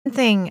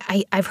thing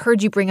I've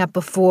heard you bring up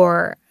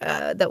before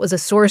that was a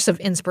source of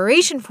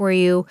inspiration for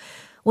you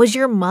was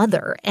your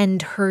mother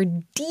and her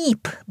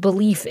deep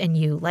belief in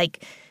you.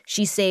 Like,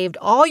 she saved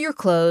all your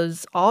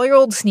clothes, all your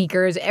old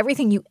sneakers,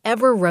 everything you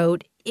ever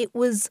wrote. It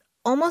was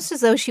almost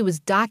as though she was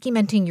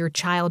documenting your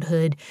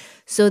childhood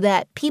so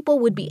that people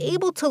would be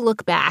able to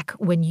look back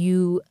when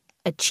you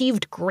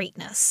achieved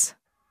greatness.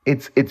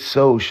 It's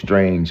so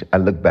strange. I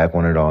look back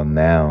on it all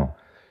now.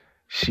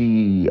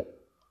 She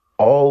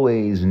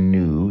always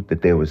knew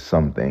that there was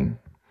something.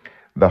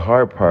 The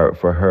hard part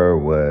for her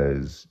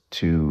was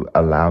to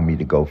allow me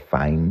to go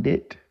find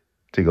it,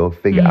 to go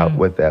figure out Mm.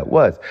 what that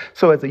was.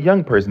 So as a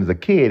young person, as a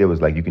kid, it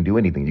was like, you can do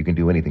anything, you can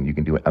do anything, you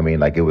can do it. I mean,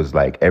 like, it was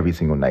like every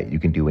single night, you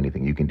can do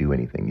anything, you can do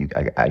anything.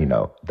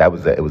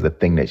 It was a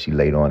thing that she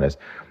laid on us.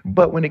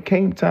 But when it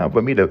came time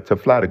for me to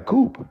fly the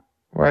coop,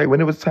 right?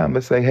 When it was time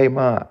to say, hey,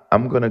 Ma,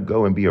 I'm going to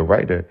go and be a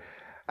writer,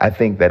 I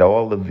think that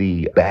all of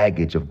the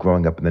baggage of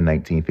growing up in the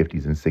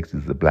 1950s and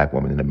 60s as a black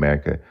woman in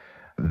America,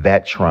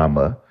 that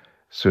trauma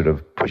sort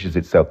of pushes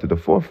itself to the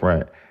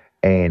forefront.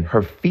 And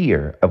her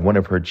fear of one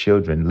of her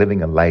children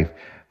living a life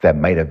that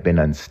might have been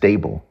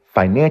unstable,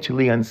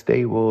 financially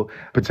unstable,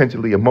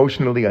 potentially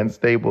emotionally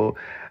unstable,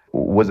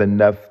 was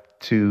enough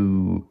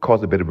to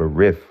cause a bit of a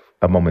rift,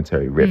 a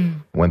momentary rift.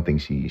 One thing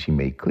she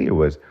made clear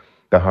was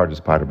the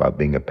hardest part about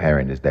being a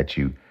parent is that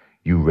you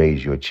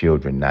raise your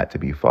children not to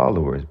be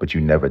followers, but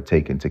you never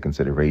take into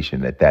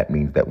consideration that that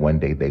means that one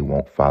day they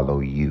won't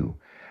follow you.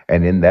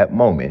 And in that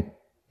moment,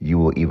 you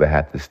will either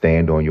have to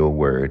stand on your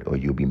word or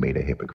you'll be made a hypocrite.